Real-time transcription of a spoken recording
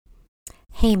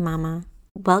Hey mama,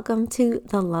 welcome to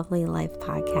the Lovely Life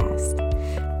podcast.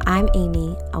 I'm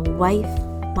Amy, a wife,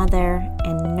 mother,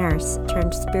 and nurse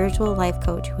turned spiritual life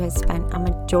coach who has spent a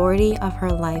majority of her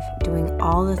life doing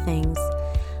all the things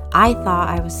I thought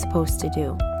I was supposed to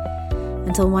do.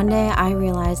 Until one day I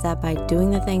realized that by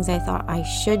doing the things I thought I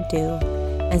should do,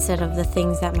 instead of the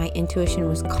things that my intuition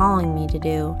was calling me to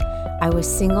do, I was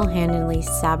single-handedly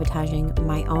sabotaging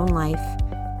my own life,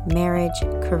 marriage,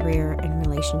 career, and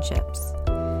relationships.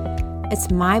 It's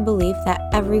my belief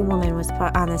that every woman was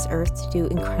put on this earth to do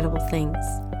incredible things,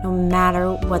 no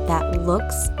matter what that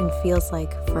looks and feels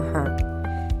like for her.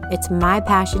 It's my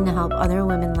passion to help other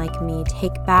women like me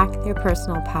take back their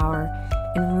personal power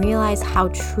and realize how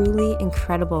truly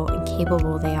incredible and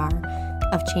capable they are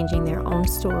of changing their own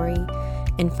story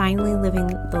and finally living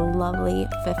the lovely,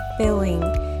 fulfilling,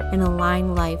 and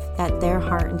aligned life that their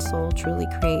heart and soul truly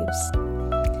craves.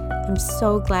 I'm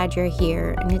so glad you're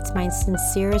here, and it's my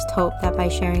sincerest hope that by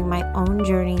sharing my own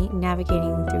journey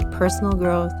navigating through personal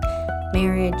growth,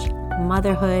 marriage,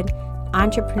 motherhood,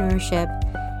 entrepreneurship,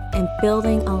 and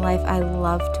building a life I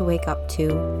love to wake up to,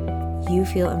 you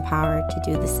feel empowered to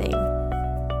do the same.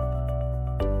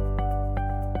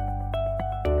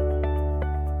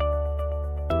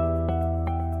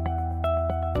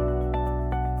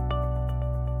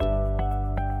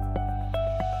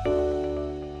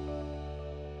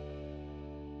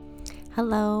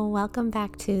 Hello, welcome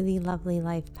back to the Lovely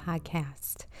Life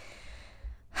podcast.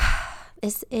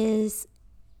 This is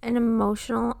an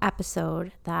emotional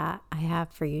episode that I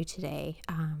have for you today.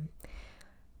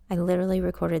 I literally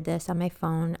recorded this on my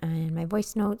phone and my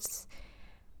voice notes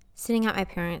sitting at my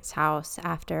parents' house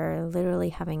after literally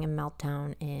having a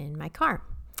meltdown in my car.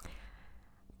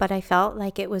 But I felt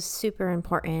like it was super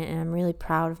important, and I'm really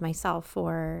proud of myself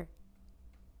for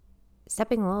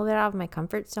stepping a little bit out of my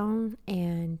comfort zone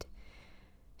and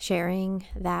sharing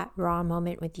that raw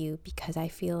moment with you, because I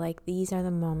feel like these are the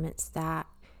moments that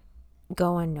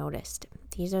go unnoticed.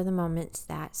 These are the moments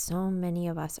that so many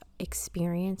of us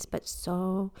experience, but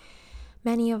so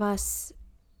many of us,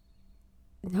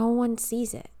 no one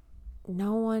sees it.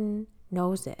 No one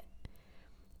knows it.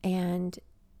 And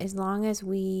as long as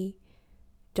we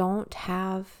don't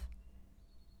have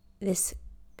this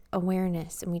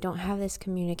awareness and we don't have this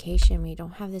communication, we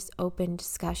don't have this open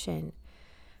discussion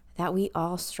that we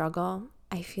all struggle,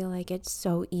 I feel like it's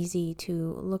so easy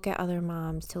to look at other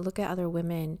moms, to look at other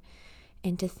women,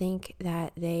 and to think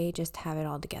that they just have it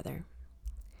all together.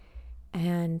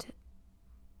 And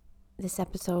this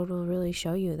episode will really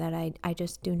show you that I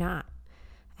just do not.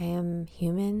 I am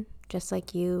human, just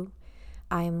like you.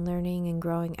 I am learning and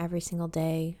growing every single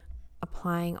day,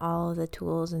 applying all of the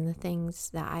tools and the things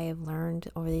that I have learned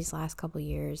over these last couple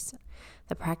years,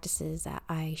 the practices that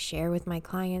I share with my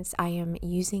clients. I am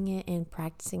using it and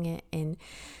practicing it and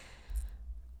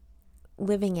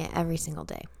living it every single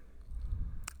day.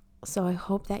 So I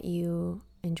hope that you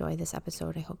enjoy this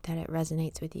episode. I hope that it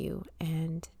resonates with you.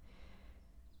 And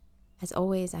as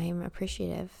always, I am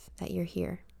appreciative that you're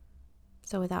here.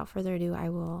 So without further ado, I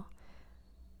will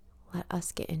let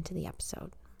us get into the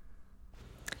episode.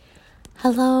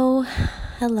 Hello,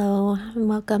 and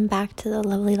welcome back to the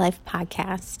Lovely Life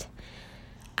podcast.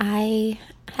 I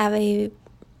have a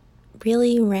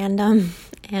really random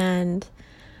and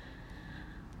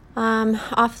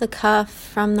off the cuff,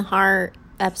 from the heart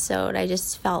episode. I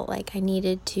just felt like I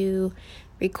needed to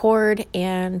record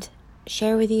and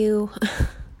share with you,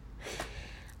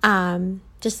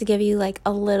 just to give you like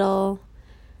a little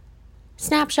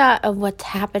snapshot of what's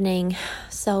happening.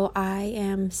 So I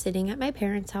am sitting at my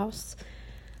parents' house,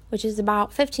 which is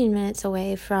about 15 minutes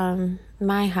away from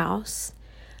my house.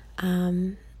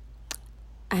 I'm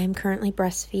currently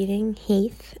breastfeeding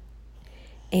Heath,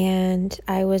 and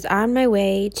I was on my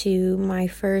way to my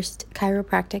first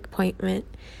chiropractic appointment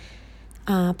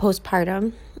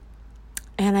postpartum,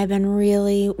 and I've been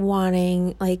really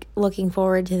looking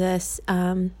forward to this.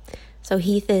 So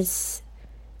Heath is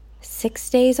 6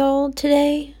 days old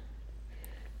today.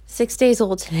 6 days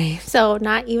old today. So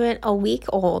not even a week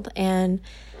old. And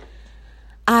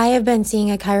I have been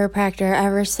seeing a chiropractor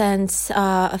ever since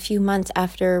a few months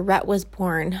after Rhett was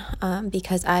born,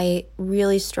 because I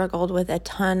really struggled with a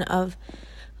ton of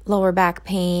lower back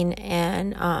pain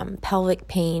and pelvic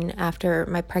pain after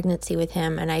my pregnancy with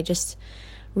him. And I just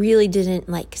really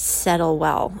didn't settle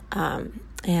well.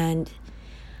 And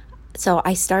so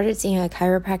I started seeing a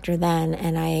chiropractor then,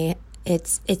 and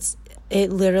it's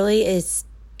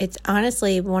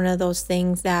honestly one of those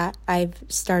things that I've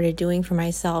started doing for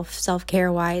myself,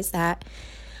 self-care wise, that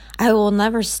I will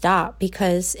never stop,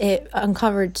 because it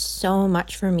uncovered so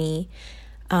much for me.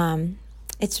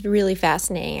 It's really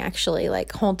fascinating, actually,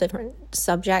 like whole different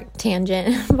subject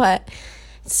tangent, but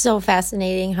it's so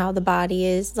fascinating how the body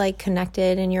is like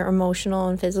connected, and your emotional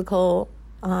and physical,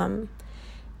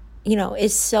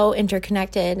 is so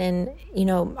interconnected. And,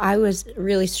 I was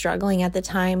really struggling at the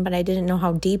time, but I didn't know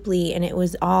how deeply, and it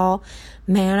was all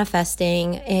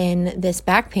manifesting in this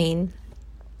back pain.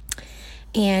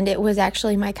 And it was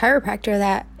actually my chiropractor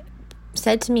that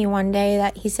said to me one day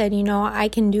that he said, I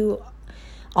can do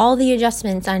all the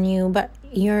adjustments on you, but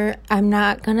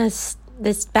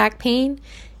this back pain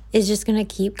is just going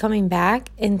to keep coming back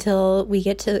until we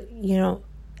get to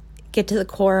the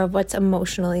core of what's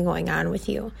emotionally going on with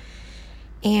you.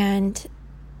 And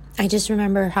I just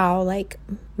remember how like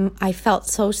I felt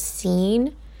so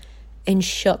seen and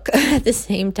shook at the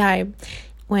same time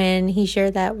when he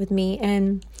shared that with me.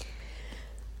 And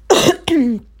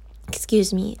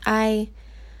excuse me, that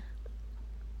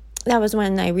was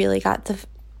when I really got the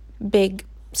big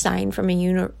sign from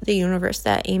the universe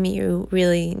that, Amy, you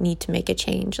really need to make a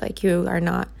change. Like you're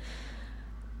not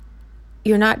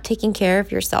taking care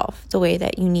of yourself the way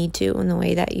that you need to, and the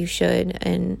way that you should.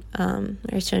 And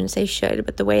I shouldn't say should,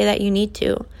 but the way that you need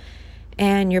to.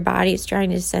 And your body is trying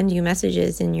to send you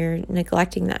messages and you're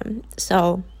neglecting them.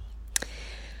 So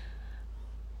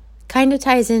kind of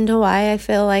ties into why I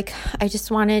feel like I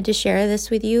just wanted to share this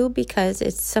with you, because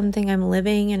it's something I'm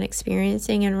living and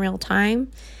experiencing in real time.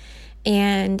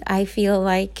 And I feel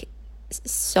like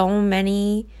so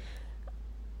many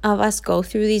of us go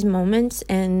through these moments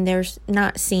and they're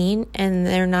not seen and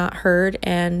they're not heard,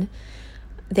 and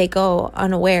they go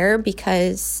unaware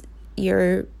because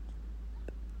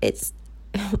it's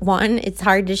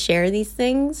hard to share these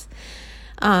things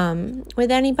with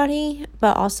anybody,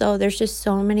 but also there's just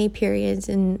so many periods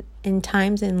and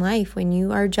times in life when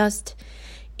you are just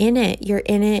in it. You're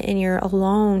in it and you're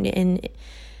alone, and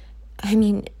I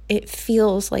mean, it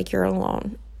feels like you're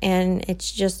alone and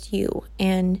it's just you,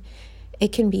 and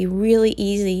it can be really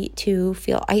easy to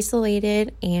feel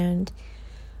isolated, and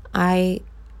I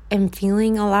am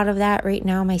feeling a lot of that right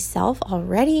now myself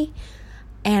already,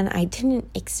 and I didn't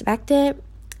expect it,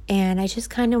 and I just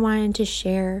kind of wanted to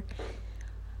share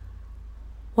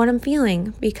what I'm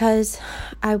feeling, because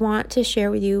I want to share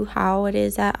with you how it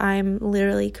is that I'm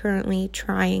literally currently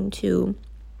trying to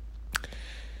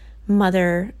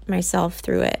mother myself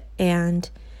through it and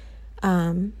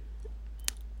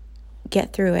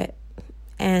get through it.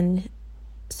 And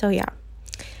so, yeah.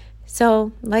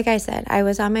 So, like I said, I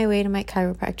was on my way to my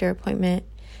chiropractor appointment,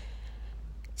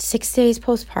 6 days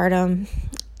postpartum.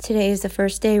 Today is the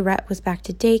first day Rhett was back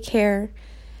to daycare.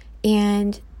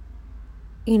 And,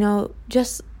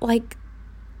 just like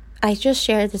I just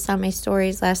shared this on my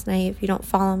stories last night, if you don't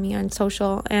follow me on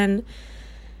social. And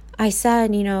I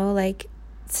said, like,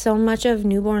 so much of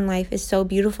newborn life is so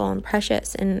beautiful and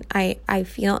precious. And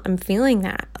I'm feeling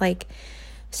that, like,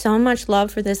 so much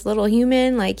love for this little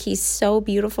human. Like, he's so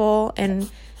beautiful, and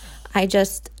I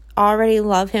just already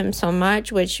love him so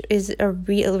much, which is a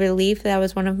real relief. That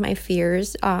was one of my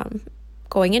fears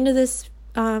going into this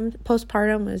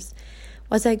postpartum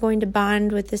was I going to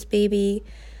bond with this baby?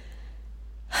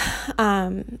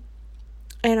 And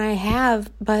I have,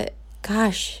 but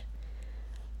gosh,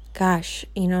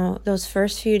 those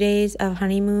first few days of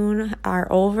honeymoon are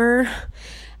over,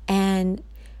 and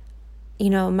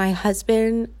my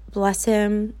husband, bless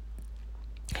him,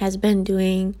 has been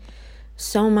doing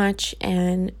so much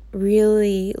and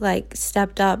really like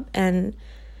stepped up and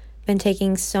been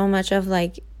taking so much of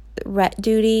like Rhett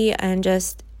duty and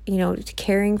just,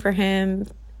 caring for him,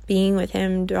 being with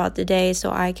him throughout the day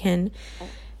so I can,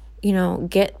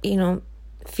 get,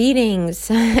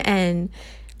 feedings and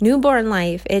newborn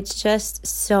life. It's just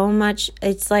so much.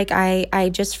 It's like I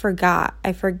just forgot.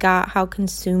 I forgot how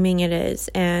consuming it is.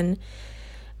 And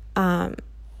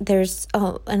there's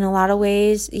in a lot of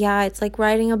ways, it's like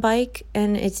riding a bike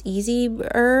and it's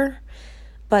easier,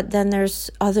 but then there's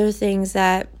other things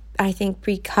that I think,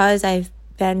 because I've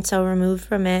been so removed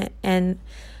from it and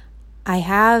I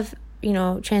have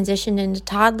transitioned into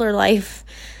toddler life,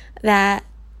 that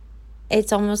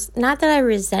it's almost not that I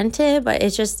resent it, but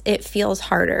it feels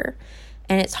harder,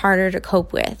 and it's harder to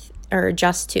cope with or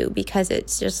adjust to, because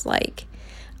it's just like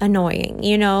annoying,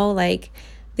 like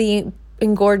the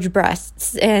engorged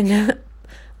breasts and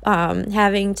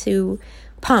having to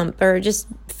pump or just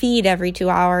feed every 2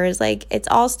 hours. Like, it's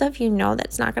all stuff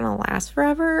that's not going to last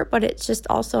forever, but it's just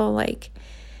also like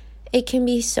it can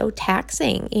be so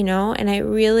taxing, and it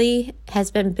really has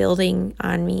been building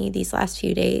on me these last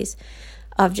few days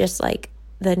of just like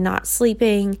the not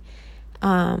sleeping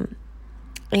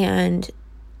and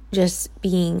just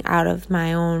being out of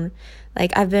my own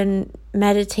Like, I've been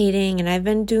meditating and I've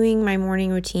been doing my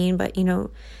morning routine, but,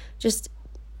 just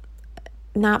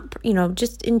not,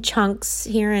 just in chunks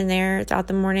here and there throughout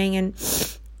the morning. And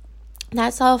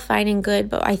that's all fine and good.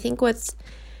 But I think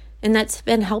and that's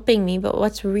been helping me, but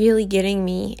what's really getting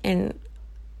me and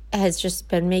has just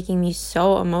been making me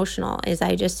so emotional is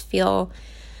I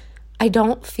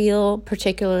don't feel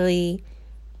particularly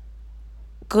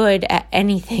good at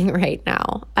anything right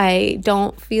now. I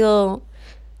don't feel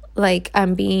like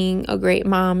I'm being a great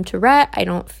mom to Rhett. I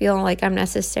don't feel like I'm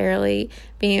necessarily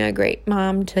being a great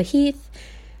mom to Heath.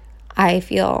 I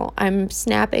feel I'm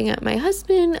snapping at my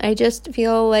husband. I just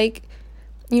feel like,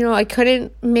 I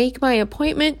couldn't make my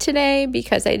appointment today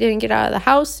because I didn't get out of the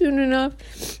house soon enough.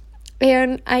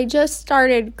 And I just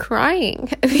started crying.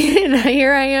 And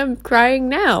here I am crying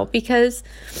now because,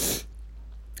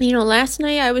 last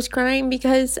night I was crying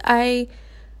because I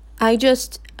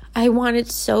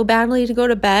wanted so badly to go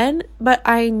to bed, but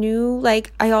I knew,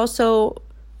 like, I also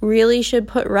really should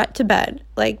put Rhett to bed,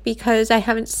 like, because I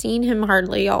haven't seen him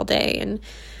hardly all day. And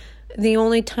the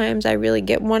only times I really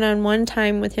get one-on-one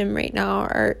time with him right now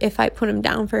are if I put him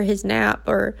down for his nap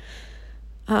or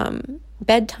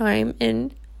bedtime.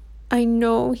 And I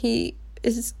know he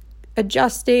is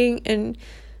adjusting and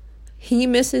he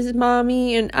misses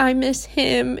mommy and I miss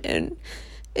him, and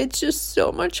it's just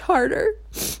so much harder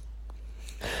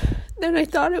than I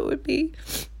thought it would be.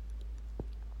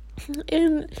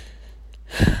 And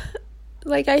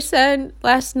like I said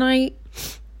last night,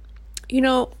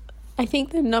 I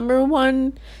think the number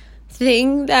one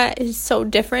thing that is so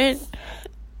different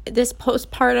this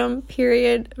postpartum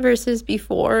period versus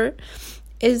before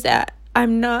is that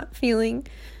I'm not feeling,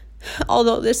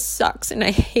 although this sucks and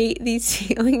I hate these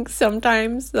feelings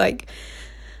sometimes, like,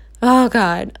 oh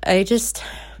God,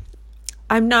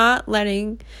 I'm not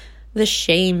letting the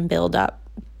shame build up.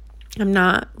 I'm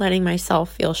not letting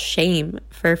myself feel shame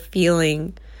for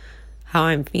feeling how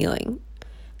I'm feeling.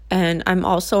 And I'm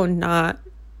also not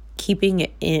keeping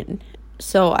it in.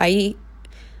 So I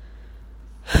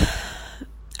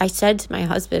said to my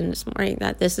husband this morning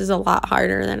that this is a lot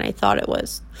harder than I thought it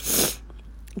was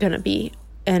gonna be.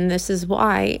 And this is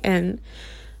why. And,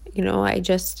 I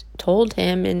just told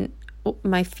him and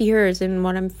my fears and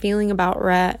what I'm feeling about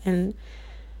Rhett. And,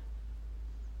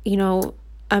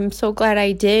 I'm so glad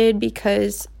I did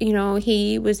because,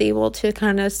 he was able to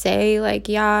kind of say, like,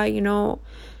 yeah,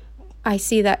 I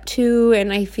see that too.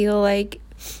 And I feel like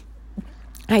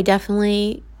I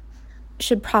definitely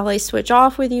should probably switch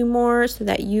off with you more so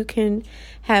that you can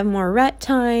have more Rhett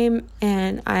time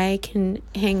and I can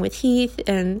hang with Heath.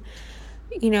 And,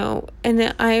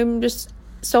 and I'm just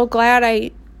so glad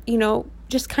I,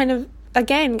 just kind of,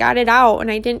 again, got it out and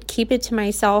I didn't keep it to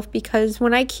myself, because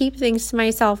when I keep things to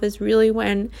myself is really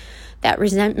when that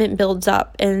resentment builds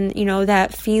up and,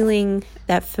 that feeling,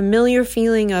 that familiar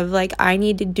feeling of like, I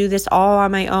need to do this all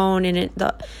on my own and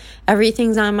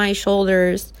everything's on my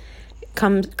shoulders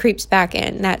creeps back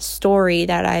in. That story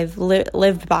that I've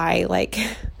lived by like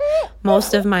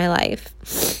most of my life.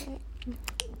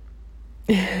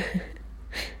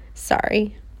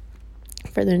 Sorry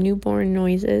for the newborn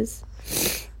noises.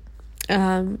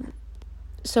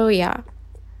 So yeah.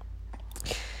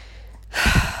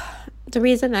 The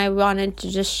reason I wanted to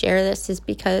just share this is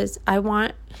because I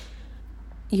want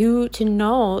you to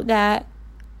know that,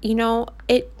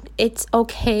 it's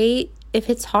okay if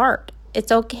it's hard.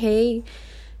 It's okay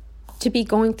to be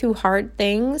going through hard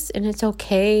things, and it's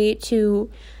okay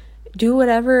to do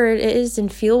whatever it is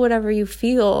and feel whatever you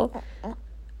feel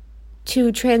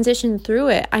to transition through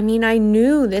it. I mean, I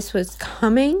knew this was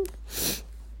coming.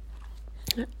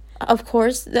 Of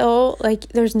course, though, like,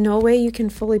 there's no way you can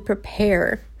fully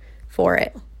prepare for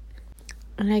it.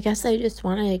 And I guess I just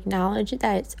want to acknowledge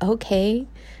that it's okay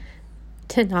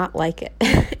to not like it.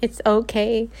 It's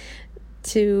okay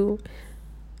to,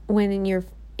 when you're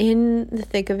in the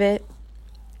thick of it,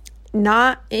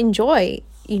 not enjoy,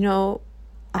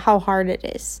 how hard it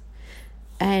is,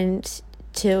 and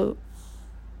to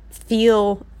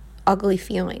feel ugly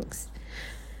feelings.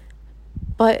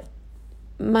 But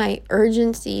my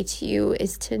urgency to you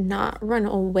is to not run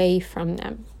away from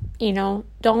them.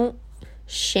 Don't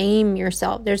shame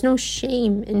yourself. There's no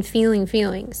shame in feeling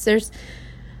feelings.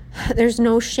 There's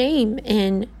no shame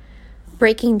in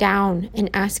breaking down and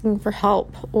asking for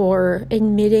help or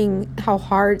admitting how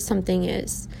hard something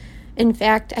is. In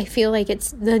fact, I feel like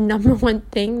it's the number one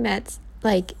thing that's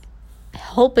like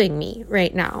helping me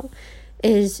right now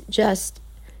is just,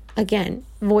 again,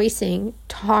 voicing,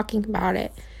 talking about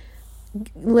it,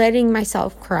 letting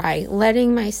myself cry,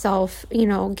 letting myself,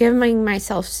 giving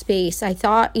myself space. I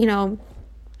thought,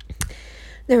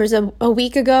 there was a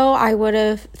week ago, I would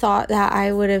have thought that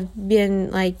I would have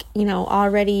been like,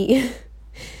 already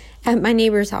at my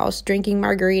neighbor's house drinking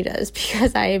margaritas,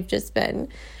 because I have just been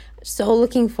so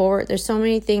looking forward. There's so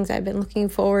many things I've been looking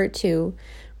forward to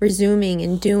resuming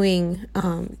and doing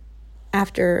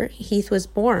after Heath was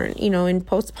born, in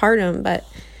postpartum. But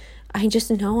I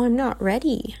just know I'm not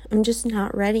ready. I'm just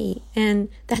not ready. And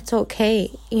that's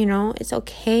okay. It's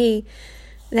okay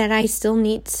that I still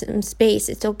need some space.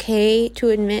 It's okay to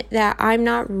admit that I'm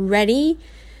not ready,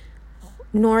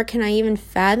 nor can I even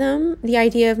fathom the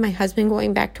idea of my husband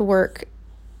going back to work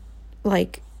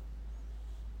like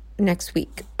next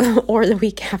week or the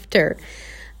week after,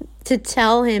 to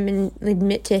tell him and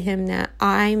admit to him that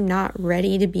I'm not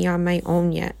ready to be on my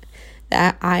own yet,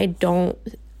 that I'm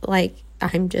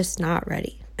just not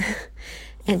ready.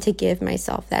 And to give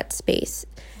myself that space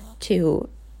to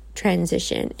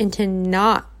transition and to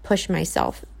not push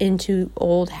myself into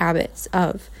old habits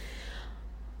of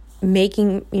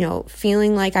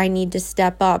feeling like I need to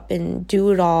step up and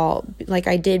do it all like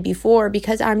I did before,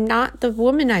 because I'm not the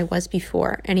woman I was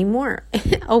before anymore.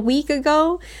 A week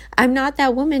ago, I'm not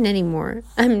that woman anymore.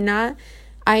 I'm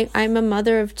a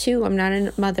mother of two. I'm not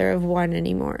a mother of one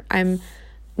anymore. I'm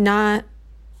not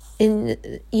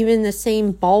in even the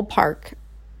same ballpark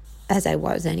as I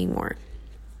was anymore.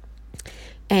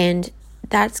 And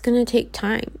that's going to take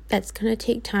time. That's going to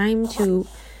take time to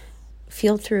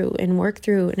feel through and work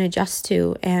through and adjust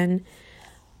to. And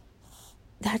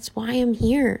that's why I'm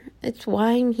here. It's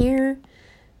why I'm here.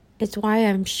 It's why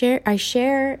I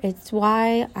share. It's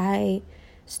why I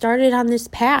started on this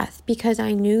path, because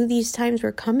I knew these times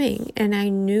were coming, and I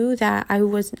knew that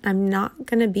I'm not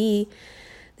going to be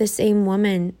the same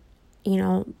woman,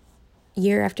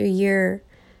 year after year,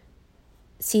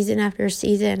 season after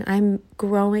season. I'm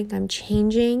growing, I'm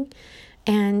changing.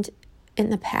 And in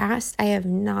the past, I have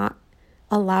not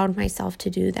allowed myself to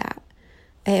do that.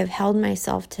 I have held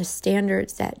myself to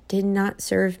standards that did not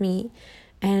serve me.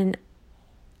 And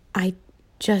I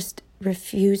just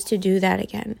refuse to do that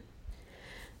again.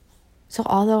 So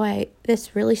although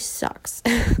this really sucks,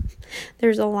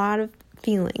 there's a lot of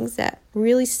feelings that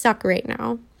really suck right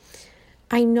now,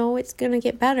 I know it's going to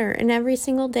get better. And every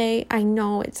single day, I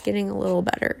know it's getting a little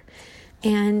better.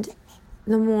 And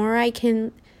the more I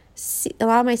can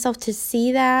allow myself to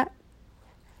see that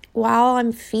while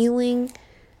I'm feeling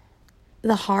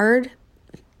the hard,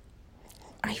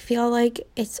 I feel like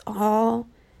it's all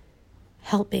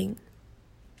helping.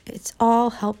 It's all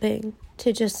helping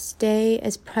to just stay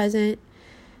as present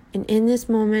and in this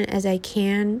moment as I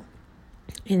can,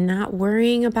 and not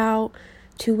worrying about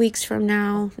 2 weeks from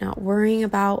now, not worrying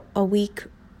about a week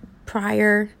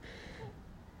prior,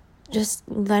 just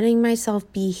letting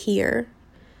myself be here.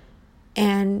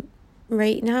 And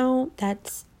right now,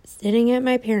 that's sitting at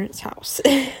my parents' house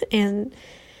and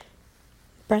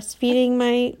breastfeeding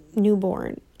my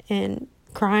newborn and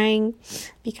crying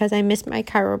because I missed my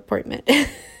chiro appointment.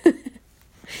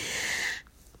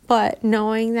 But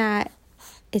knowing that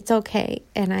it's okay,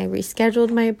 and I rescheduled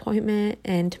my appointment,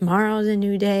 and tomorrow's a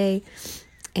new day.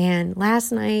 And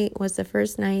last night was the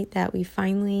first night that we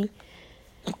finally,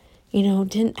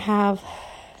 didn't have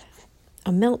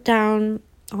a meltdown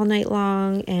all night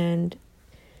long, and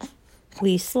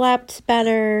we slept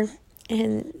better.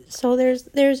 And so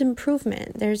there's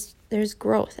improvement. There's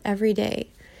growth every day.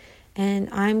 And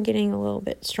I'm getting a little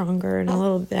bit stronger and a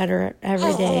little better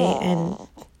every day. And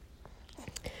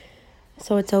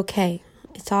so it's okay.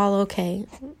 It's all okay.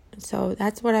 So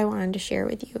that's what I wanted to share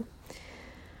with you.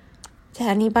 To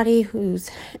anybody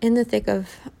who's in the thick of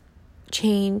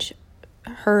change,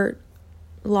 hurt,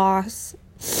 loss,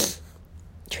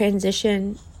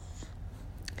 transition,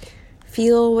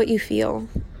 feel what you feel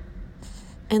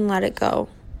and let it go.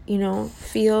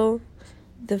 Feel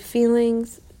the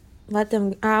feelings, let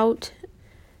them out,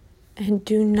 and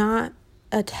do not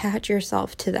attach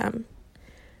yourself to them,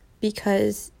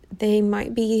 because they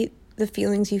might be the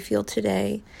feelings you feel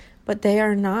today, but they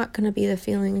are not going to be the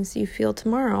feelings you feel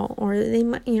tomorrow, or they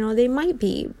might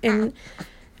be, and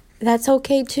that's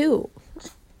okay too.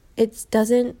 It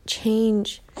doesn't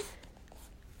change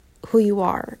who you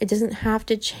are. It doesn't have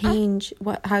to change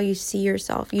how you see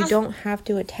yourself. You don't have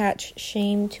to attach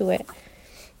shame to it.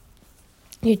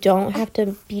 You don't have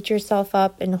to beat yourself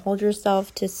up and hold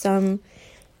yourself to some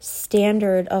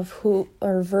standard of who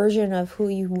or version of who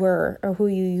you were or who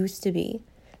you used to be,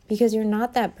 because you're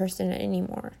not that person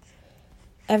anymore.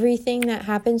 Everything that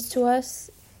happens to us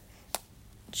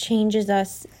changes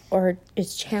us or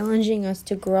is challenging us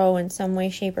to grow in some way,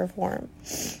 shape, or form.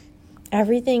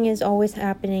 Everything is always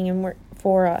happening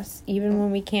for us, even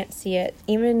when we can't see it.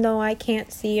 Even though I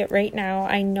can't see it right now,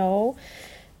 I know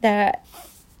that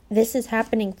this is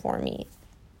happening for me.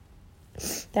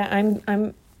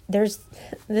 That there's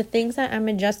the things that I'm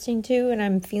adjusting to and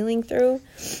I'm feeling through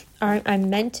I'm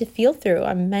meant to feel through.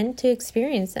 I'm meant to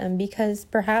experience them, because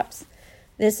perhaps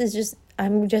this is just,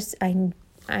 I'm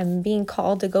being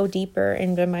called to go deeper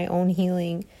into my own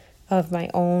healing of my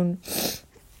own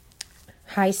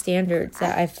high standards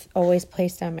that I've always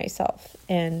placed on myself,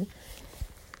 and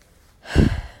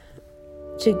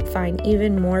to find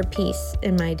even more peace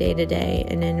in my day-to-day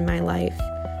and in my life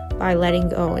by letting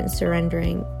go and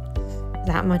surrendering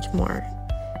that much more.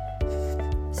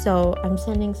 So I'm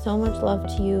sending so much love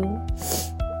to you,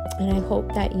 and I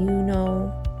hope that you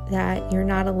know that you're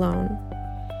not alone.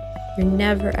 You're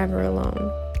never, ever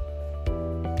alone.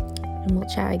 And we'll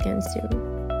chat again soon.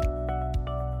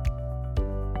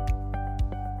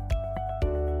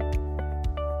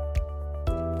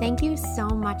 Thank you so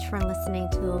much for listening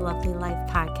to the Lovely Life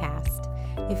podcast.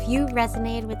 If you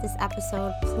resonated with this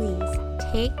episode, please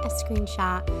take a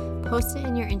screenshot, post it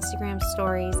in your Instagram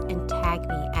stories, and tag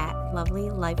me at Lovely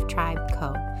Life Tribe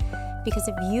Co. Because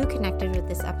if you connected with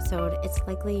this episode, it's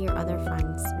likely your other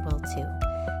friends will too.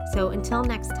 So until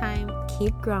next time,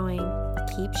 keep growing,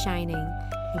 keep shining,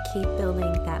 and keep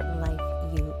building that life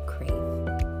you